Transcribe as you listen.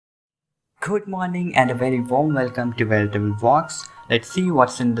Good morning and a very warm welcome to Veritable Walks. Let's see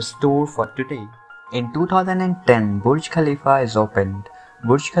what's in the store for today. In 2010, Burj Khalifa is opened.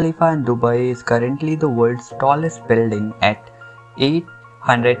 Burj Khalifa in Dubai is currently the world's tallest building at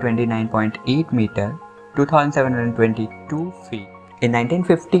 829.8 meter, 2,722 feet. In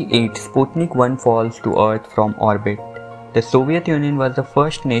 1958, Sputnik 1 falls to Earth from orbit. The Soviet Union was the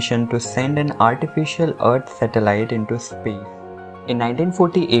first nation to send an artificial Earth satellite into space. In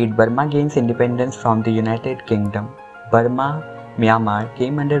 1948, Burma gains independence from the United Kingdom. Burma, Myanmar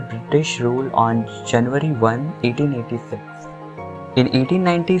came under British rule on January 1, 1886. In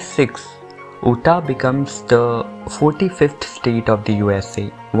 1896, Utah becomes the 45th state of the U.S.A.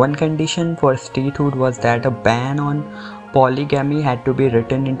 One condition for statehood was that a ban on polygamy had to be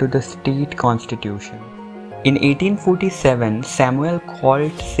written into the state constitution. In 1847, Samuel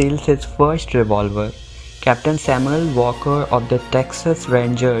Colt sails his first revolver. Captain Samuel Walker of the Texas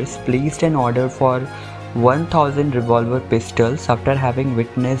Rangers placed an order for 1,000 revolver pistols after having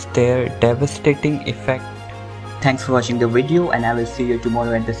witnessed their devastating effect. Thanks for watching the video, and I will see you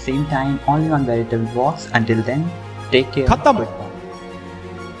tomorrow at the same time only on Veritable Walks. Until then, take care.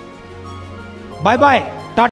 Bye bye.